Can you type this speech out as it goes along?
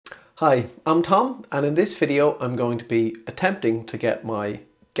Hi, I'm Tom, and in this video I'm going to be attempting to get my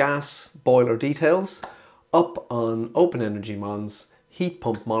gas boiler details up on OpenEnergyMon's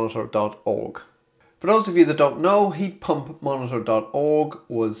heatpumpmonitor.org. For those of you that don't know, heatpumpmonitor.org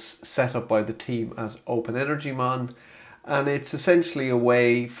was set up by the team at OpenEnergyMon, and it's essentially a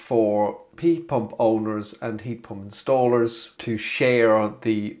way for heat pump owners and heat pump installers to share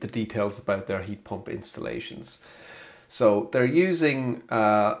the details about their heat pump installations. So they're using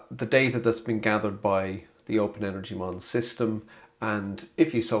the data that's been gathered by the OpenEnergyMon system, and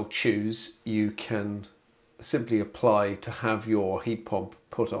if you so choose, you can simply apply to have your heat pump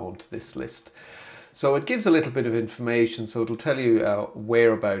put onto this list. So it gives a little bit of information, so it'll tell you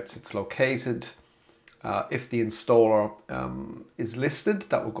whereabouts it's located. If the installer is listed,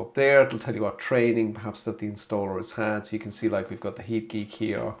 that will go up there. It'll tell you what training perhaps that the installer has had. So you can see, like, we've got the Heat Geek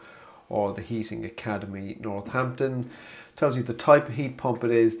here, or the Heating Academy Northampton. It tells you the type of heat pump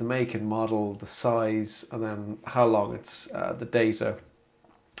it is, the make and model, the size, and then how long it's how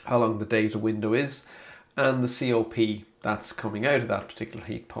long the data window is, and the COP that's coming out of that particular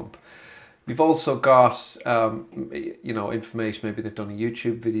heat pump. You've also got information, maybe they've done a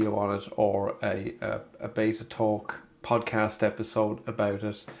YouTube video on it or a beta talk podcast episode about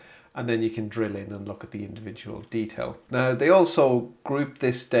it. And then you can drill in and look at the individual detail. Now, they also group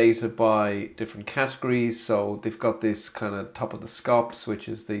this data by different categories. So they've got this kind of top of the scops, which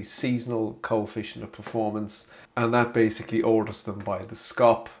is the seasonal coefficient of performance. And that basically orders them by the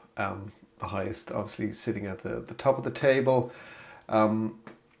scop, the highest obviously sitting at the top of the table.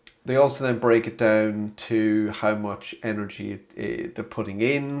 They also then break it down to how much energy they're putting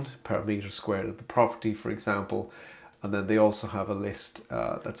in per meter squared of the property, for example. And then they also have a list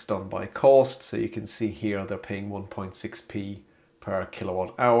that's done by cost. So you can see here they're paying 1.6p per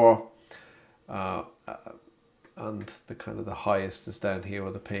kilowatt hour. And the highest is down here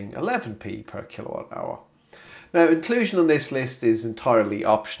where they're paying 11p per kilowatt hour. Now, inclusion on this list is entirely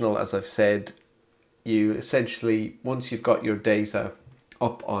optional. As I've said, you essentially, once you've got your data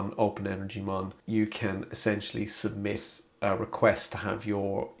up on OpenEnergyMon, you can essentially submit a request to have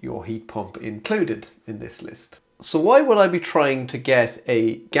your heat pump included in this list. So why would I be trying to get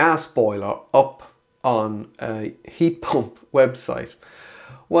a gas boiler up on a heat pump website?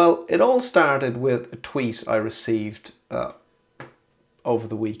 Well, it all started with a tweet I received over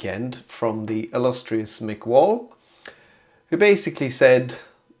the weekend from the illustrious Mick Wall, who basically said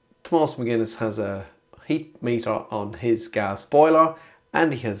Tomas McGuinness has a heat meter on his gas boiler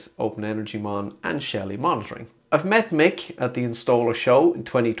and he has OpenEnergyMon and Shelly monitoring. I've met Mick at the installer show in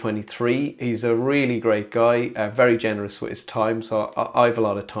 2023. He's a really great guy, very generous with his time, so I have a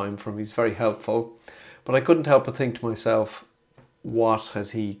lot of time for him. He's very helpful. But I couldn't help but think to myself, what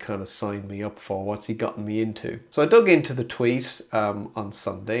has he kind of signed me up for? What's he gotten me into? So I dug into the tweet on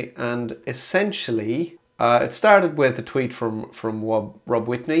Sunday, and essentially it started with a tweet from Rob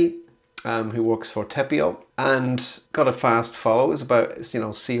Whitney, who works for Tepio, and got a fast follow. It was about,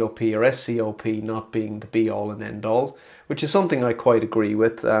 COP or SCOP not being the be all and end all, which is something I quite agree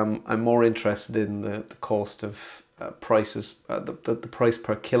with. I'm more interested in the cost of prices, the price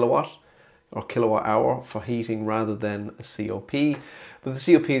per kilowatt or kilowatt hour for heating rather than a COP. But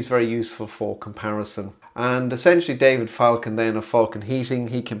the COP is very useful for comparison. And essentially David Falcon then of Falcon Heating,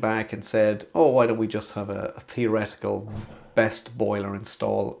 he came back and said, oh, why don't we just have a theoretical best boiler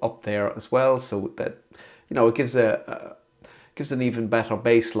install up there as well, so that it gives an even better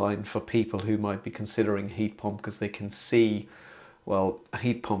baseline for people who might be considering a heat pump, because they can see, well, a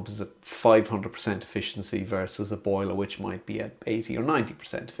heat pump is at 500% efficiency versus a boiler which might be at 80 or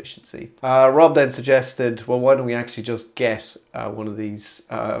 90% efficiency. Rob then suggested, well, why don't we actually just get one of these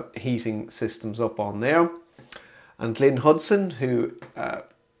heating systems up on there? And Glyn Hudson, who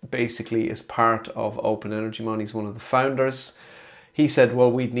basically is part of OpenEnergyMon, he's one of the founders, he said, well,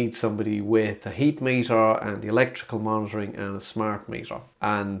 we'd need somebody with a heat meter and the electrical monitoring and a smart meter.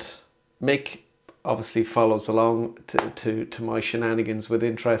 And Mick obviously follows along to my shenanigans with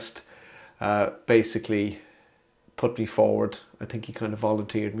interest, basically put me forward. I think he kind of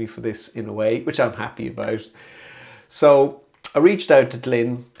volunteered me for this in a way, which I'm happy about. So I reached out to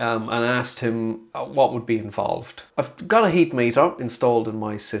Glyn and asked him what would be involved. I've got a heat meter installed in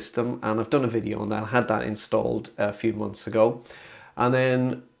my system, and I've done a video on that. I had that installed a few months ago. And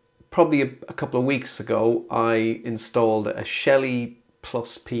then probably a couple of weeks ago, I installed a Shelly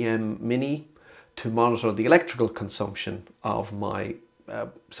Plus PM Mini to monitor the electrical consumption of my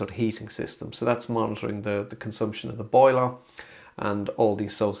sort of heating system. So that's monitoring the consumption of the boiler and all the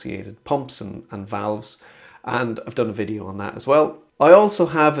associated pumps and valves. And I've done a video on that as well. I also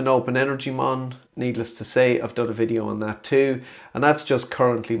have an OpenEnergyMon, needless to say. I've done a video on that too, and that's just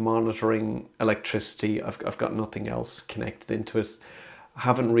currently monitoring electricity. I've got nothing else connected into it. I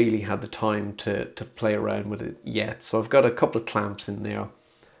haven't really had the time to play around with it yet, so I've got a couple of clamps in there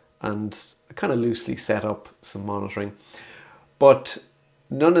and I kind of loosely set up some monitoring. But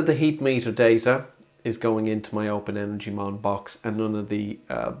none of the heat meter data is going into my OpenEnergyMon box, and none of the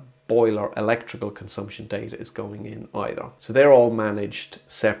boiler electrical consumption data is going in either. So they're all managed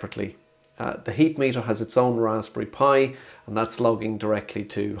separately. The heat meter has its own Raspberry Pi, and that's logging directly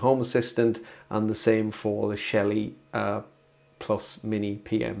to Home Assistant, and the same for the Shelly Plus Mini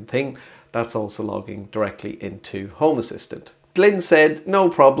PM thing. That's also logging directly into Home Assistant. Glyn said, no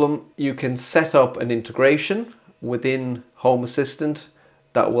problem, you can set up an integration within Home Assistant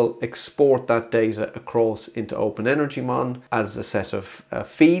that will export that data across into OpenEnergyMon as a set of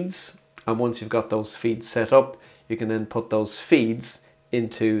feeds. And once you've got those feeds set up, you can then put those feeds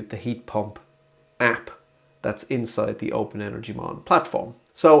into the heat pump app that's inside the OpenEnergyMon platform.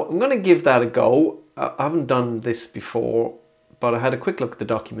 So I'm going to give that a go. I haven't done this before, but I had a quick look at the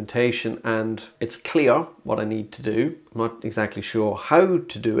documentation and it's clear what I need to do. I'm not exactly sure how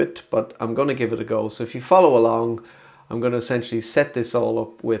to do it, but I'm going to give it a go. So if you follow along, I'm going to essentially set this all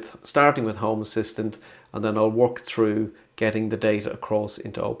up with starting with Home Assistant, and then I'll work through getting the data across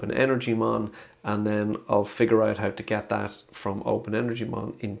into OpenEnergyMon, and then I'll figure out how to get that from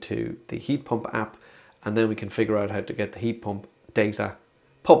OpenEnergyMon into the heat pump app, and then we can figure out how to get the heat pump data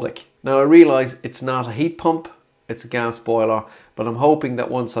public. Now I realize it's not a heat pump, it's a gas boiler, but I'm hoping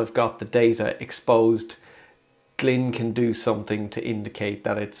that once I've got the data exposed, Glyn can do something to indicate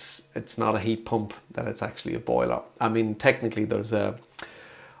that it's not a heat pump, that it's actually a boiler. I mean, technically there's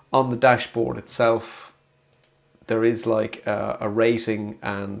on the dashboard itself, there is like a rating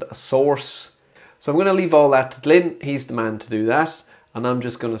and a source. So I'm going to leave all that to Glyn. He's the man to do that. And I'm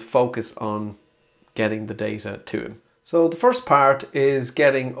just going to focus on getting the data to him. So the first part is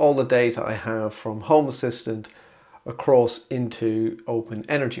getting all the data I have from Home Assistant across into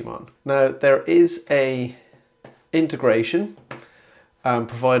OpenEnergyMon. Now there is a integration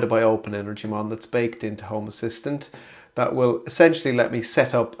provided by OpenEnergyMon that's baked into Home Assistant that will essentially let me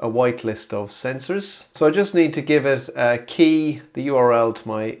set up a whitelist of sensors. So I just need to give it a key, the URL to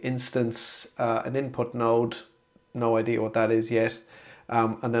my instance, an input node, no idea what that is yet,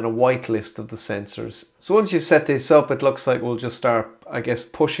 and then a whitelist of the sensors. So once you've set this up, it looks like we'll just start, I guess,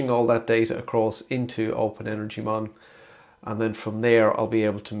 pushing all that data across into OpenEnergyMon. And then from there, I'll be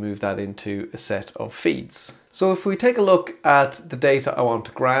able to move that into a set of feeds. So if we take a look at the data I want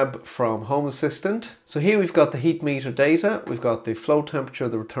to grab from Home Assistant. So here we've got the heat meter data, we've got the flow temperature,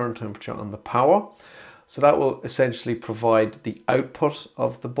 the return temperature, and the power. So that will essentially provide the output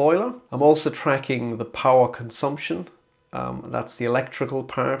of the boiler. I'm also tracking the power consumption. That's the electrical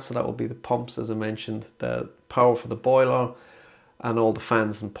part, so that will be the pumps, as I mentioned, the power for the boiler, and all the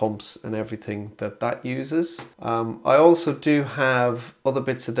fans and pumps and everything that uses. I also do have other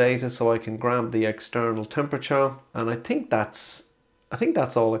bits of data, so I can grab the external temperature, and I think that's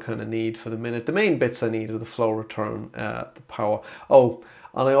all I kind of need for the minute. The main bits I need are the flow return, the power. Oh,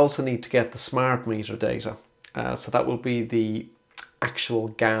 and I also need to get the smart meter data. So that will be the actual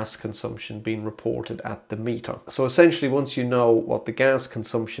gas consumption being reported at the meter. So essentially, once you know what the gas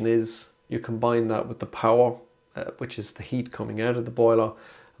consumption is, you combine that with the power, which is the heat coming out of the boiler,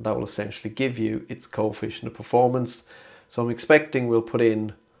 and that will essentially give you its coefficient of performance. So I'm expecting we'll put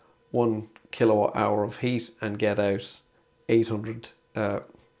in 1 kilowatt hour of heat and get out 800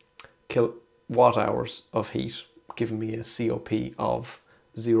 kilowatt hours of heat, giving me a COP of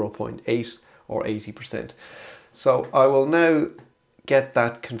 0.8 or 80%. So I will now get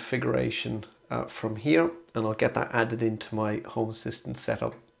that configuration from here, and I'll get that added into my Home Assistant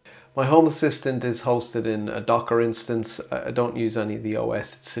setup. My Home Assistant is hosted in a Docker instance. I don't use any of the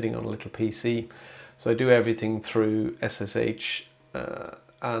OS, it's sitting on a little PC. So I do everything through SSH,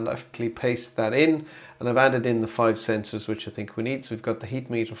 and I've quickly pasted that in, and I've added in the 5 sensors which I think we need. So we've got the heat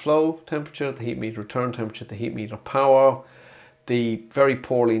meter flow temperature, the heat meter return temperature, the heat meter power, the very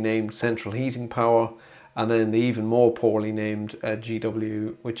poorly named central heating power, and then the even more poorly named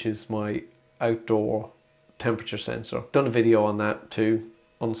GW, which is my outdoor temperature sensor. Done a video on that too,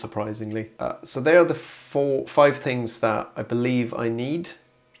 unsurprisingly. So they're the 5 things that I believe I need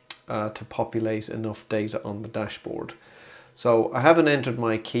to populate enough data on the dashboard. So I haven't entered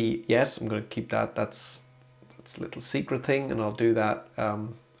my key yet. I'm going to keep that. That's a little secret thing, and I'll do that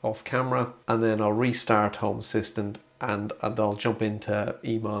off camera, and then I'll restart Home Assistant, and I'll jump into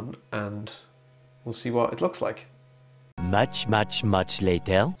Emon, and we'll see what it looks like. Much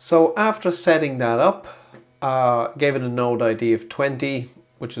later. So after setting that up, Gave it a node ID of 20,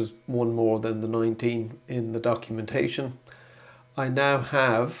 which is one more than the 19 in the documentation. I now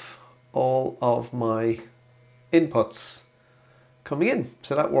have all of my inputs coming in,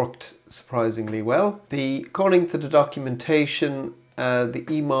 so that worked surprisingly well. According to the documentation, the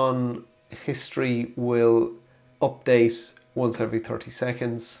Emon history will update once every 30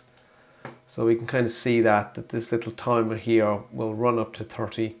 seconds. So we can kind of see that this little timer here will run up to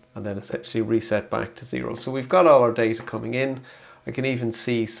 30 and then essentially reset back to 0. So we've got all our data coming in. I can even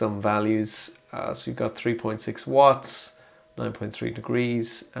see some values. So we've got 3.6 watts, 9.3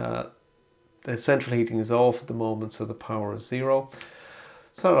 degrees. The central heating is off at the moment, so the power is 0.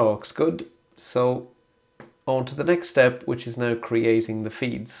 So that all looks good. So on to the next step, which is now creating the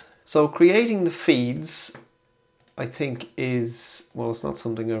feeds. So creating the feeds, I think is, well, it's not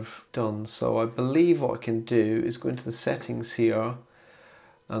something I've done. So I believe what I can do is go into the settings here,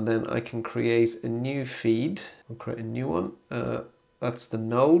 and then I can create a new feed. I'll create a new one. That's the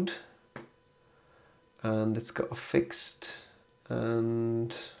node, and it's got a fixed,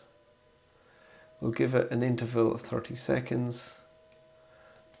 and we'll give it an interval of 30 seconds.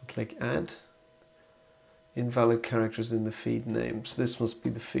 Click add. Invalid characters in the feed name. So this must be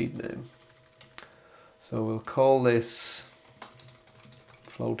the feed name. So we'll call this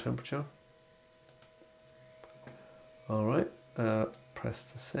flow temperature. All right, press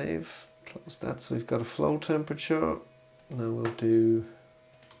to save, close that. So we've got a flow temperature. Now we'll do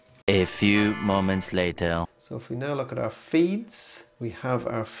a few moments later. So if we now look at our feeds, we have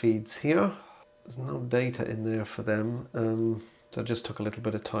our feeds here. There's no data in there for them. So it just took a little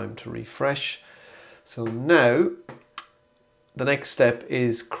bit of time to refresh. So now the next step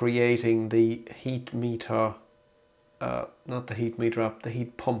is creating the heat meter, not the heat meter app, the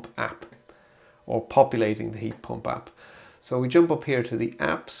heat pump app, or populating the heat pump app. So we jump up here to the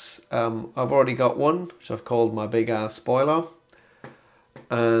apps. I've already got one, which I've called my big ass boiler.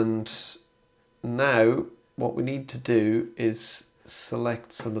 And now what we need to do is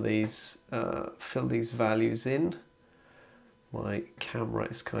select some of these, fill these values in. My camera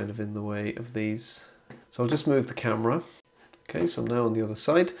is kind of in the way of these. So I'll just move the camera. Okay, so I'm now on the other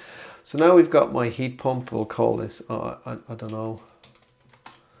side. So now we've got my heat pump. We'll call this, I don't know,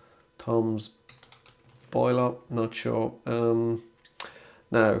 Tom's boiler, not sure.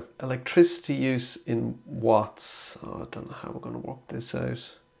 Now, electricity use in watts. I don't know how we're going to work this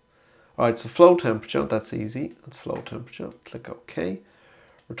out. All right, so flow temperature, that's easy. That's flow temperature. Click OK.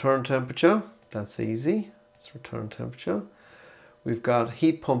 Return temperature, that's easy. It's return temperature. We've got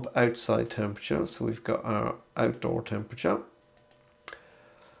heat pump outside temperature, so we've got our outdoor temperature.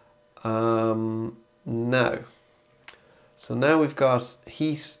 Now we've got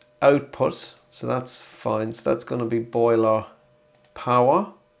heat output, so that's fine. So that's going to be boiler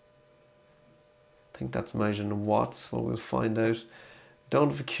power. I think that's measured in watts. Well, we'll find out.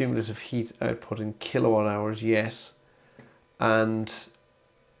 Don't have a cumulative heat output in kilowatt hours yet, and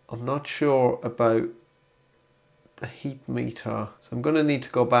I'm not sure about the heat meter. So I'm going to need to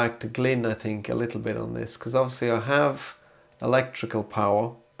go back to Glyn, I think, a little bit on this, because obviously I have electrical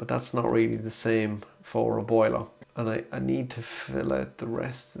power, but that's not really the same for a boiler. And I need to fill out the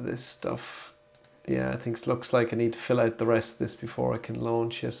rest of this stuff. Yeah, I think it looks like I need to fill out the rest of this before I can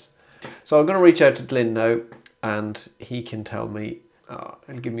launch it. So I'm going to reach out to Glyn now, and he can tell me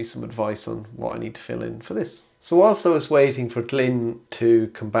and give me some advice on what I need to fill in for this. So whilst I was waiting for Glyn to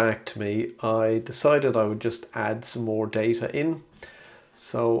come back to me, I decided I would just add some more data in.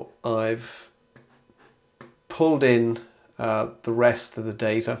 So I've pulled in the rest of the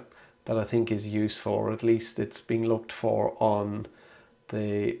data that I think is useful, or at least it's being looked for on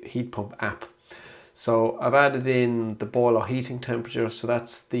the heat pump app. So I've added in the boiler heating temperature, so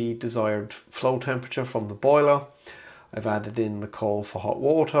that's the desired flow temperature from the boiler. I've added in the call for hot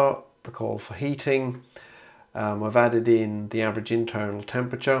water, the call for heating. I've added in the average internal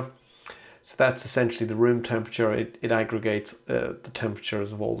temperature. So that's essentially the room temperature. It aggregates the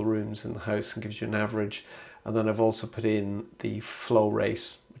temperatures of all the rooms in the house and gives you an average. And then I've also put in the flow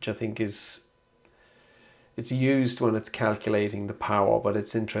rate, which I think it's used when it's calculating the power, but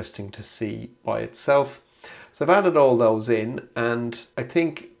it's interesting to see by itself. So I've added all those in, and I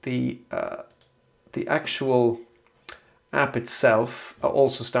think the actual app itself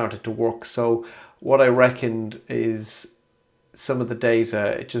also started to work. So what I reckoned is some of the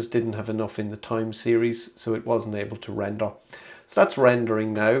data, it just didn't have enough in the time series, so it wasn't able to render. So that's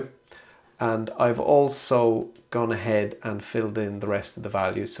rendering now. And I've also gone ahead and filled in the rest of the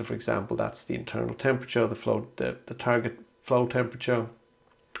values. So for example, that's the internal temperature, the target flow temperature.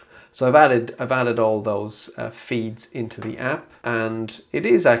 So I've added all those feeds into the app, and it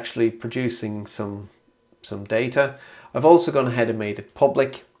is actually producing some some data. I've also gone ahead and made it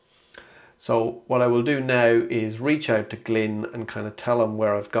public. So what I will do now is reach out to Glyn and kind of tell him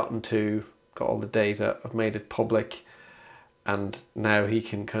where I've gotten to, got all the data, I've made it public, and now he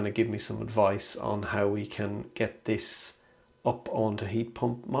can kind of give me some advice on how we can get this up onto heat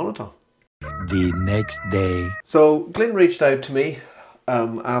pump monitor. The next day. So Glyn reached out to me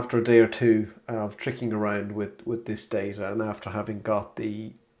after a day or two of tricking around with this data, and after having got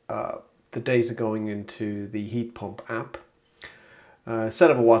the data going into the heat pump app.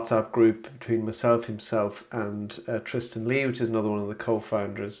 Set up a WhatsApp group between myself, himself and Trystan Lee, which is another one of the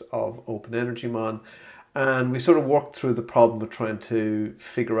co-founders of OpenEnergyMon, and we sort of worked through the problem of trying to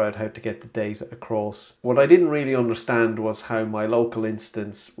figure out how to get the data across. What I didn't really understand was how my local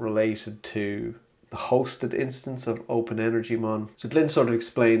instance related to the hosted instance of OpenEnergyMon. So Glyn sort of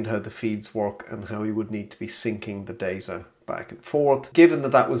explained how the feeds work and how we would need to be syncing the data back and forth. Given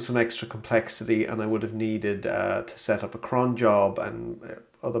that that was some extra complexity and I would have needed to set up a cron job and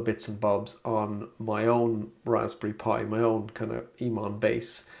other bits and bobs on my own Raspberry Pi, my own kind of Emon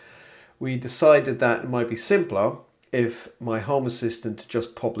base, we decided that it might be simpler if my Home Assistant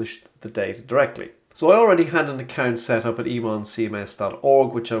just published the data directly. So I already had an account set up at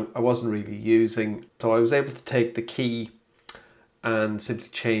emoncms.org, which I wasn't really using. So I was able to take the key and simply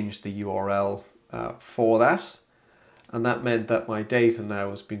change the URL for that. And that meant that my data now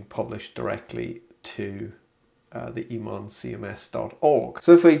was being published directly to the emoncms.org.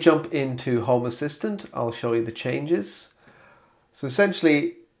 So if we jump into Home Assistant, I'll show you the changes. So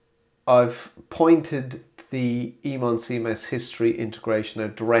essentially, I've pointed the emoncms history integration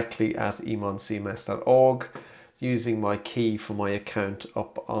out directly at emoncms.org using my key for my account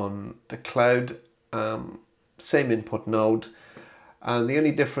up on the cloud. Same input node. And the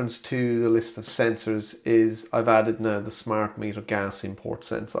only difference to the list of sensors is I've added now the smart meter gas import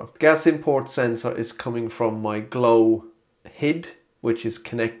sensor. The gas import sensor is coming from my Glow HID, which is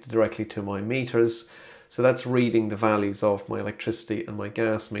connected directly to my meters. So that's reading the values of my electricity and my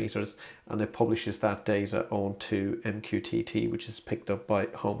gas meters, and it publishes that data onto MQTT, which is picked up by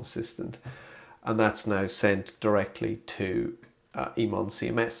Home Assistant. And that's now sent directly to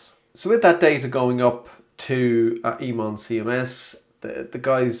emoncms. So with that data going up to emoncms, the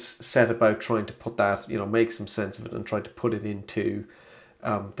guys set about trying to put that, make some sense of it and try to put it into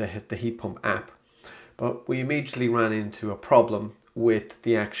the heat pump app. But we immediately ran into a problem with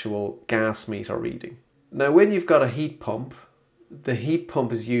the actual gas meter reading. Now, when you've got a heat pump, the heat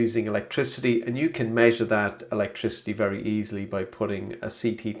pump is using electricity, and you can measure that electricity very easily by putting a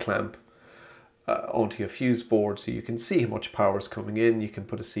CT clamp onto your fuse board, so you can see how much power is coming in. You can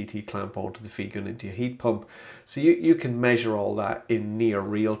put a CT clamp onto the feed gun into your heat pump, so you can measure all that in near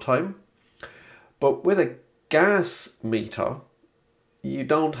real time. But with a gas meter, you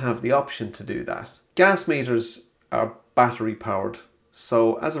don't have the option to do that. Gas meters are battery powered,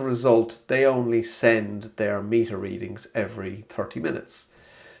 so as a result they only send their meter readings every 30 minutes.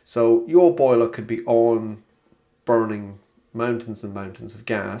 So your boiler could be on, burning mountains and mountains of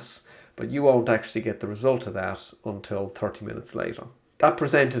gas, but you won't actually get the result of that until 30 minutes later. That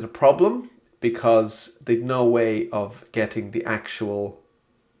presented a problem because they'd no way of getting the actual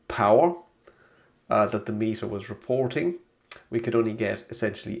power that the meter was reporting. We could only get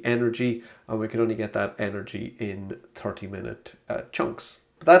essentially energy, and we could only get that energy in 30-minute chunks.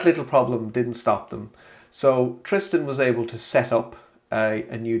 But that little problem didn't stop them. So Trystan was able to set up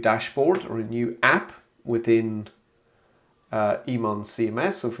a new dashboard or a new app within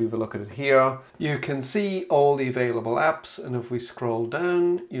emoncms. So if we have a look at it here, you can see all the available apps, and if we scroll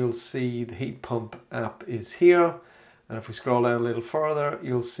down, you'll see the heat pump app is here, and if we scroll down a little further,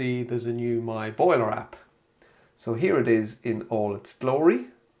 you'll see there's a new My Boiler app. So here it is in all its glory.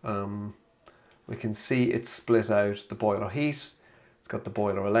 We can see it's split out the boiler heat, it's got the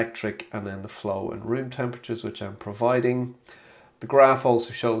boiler electric, and then the flow and room temperatures, which I'm providing. The graph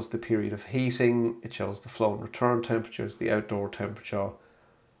also shows the period of heating. It shows the flow and return temperatures, the outdoor temperature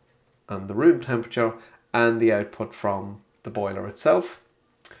and the room temperature, and the output from the boiler itself.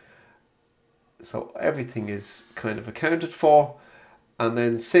 So everything is kind of accounted for. And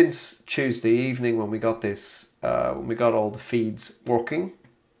then since Tuesday evening, when we got this, when we got all the feeds working,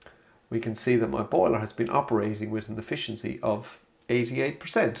 we can see that my boiler has been operating with an efficiency of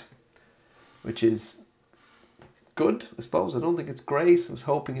 88%, which is good, I suppose. I don't think it's great. I was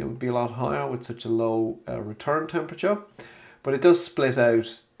hoping it would be a lot higher with such a low return temperature, but it does split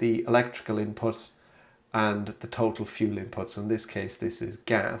out the electrical input and the total fuel input. So in this case, this is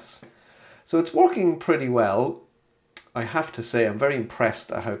gas. So it's working pretty well. I have to say I'm very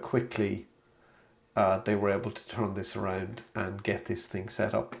impressed at how quickly they were able to turn this around and get this thing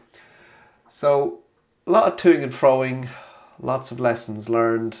set up. So A lot of toing and froing, lots of lessons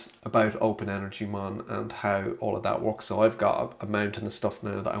learned about OpenEnergyMon and how all of that works. So I've got a mountain of stuff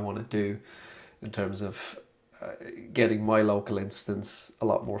now that I want to do in terms of getting my local instance a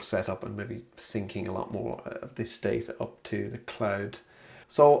lot more set up and maybe syncing a lot more of this data up to the cloud.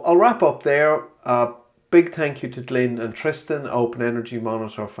 So I'll wrap up there. Big thank you to Glyn and Trystan,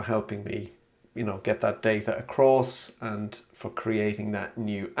 OpenEnergyMonitor, for helping me, get that data across and for creating that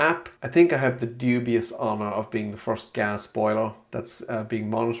new app. I think I have the dubious honor of being the first gas boiler that's being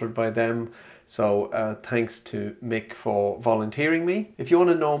monitored by them. So thanks to Mick for volunteering me. If you want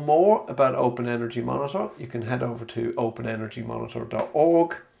to know more about OpenEnergyMonitor, you can head over to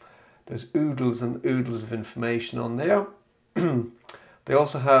openenergymonitor.org. There's oodles and oodles of information on there. They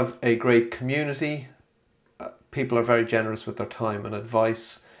also have a great community. People are very generous with their time and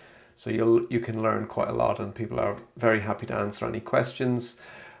advice. So you can learn quite a lot, and people are very happy to answer any questions.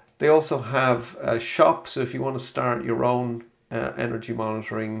 They also have a shop, so if you want to start your own energy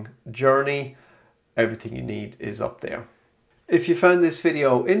monitoring journey, everything you need is up there. If you found this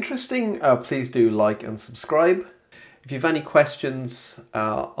video interesting, please do like and subscribe. If you have any questions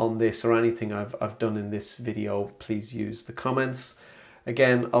on this or anything I've done in this video, please use the comments.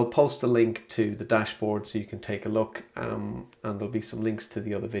 Again, I'll post a link to the dashboard so you can take a look, and there'll be some links to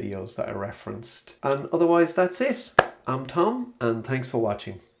the other videos that I referenced. And otherwise, that's it. I'm Tom, and thanks for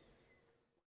watching.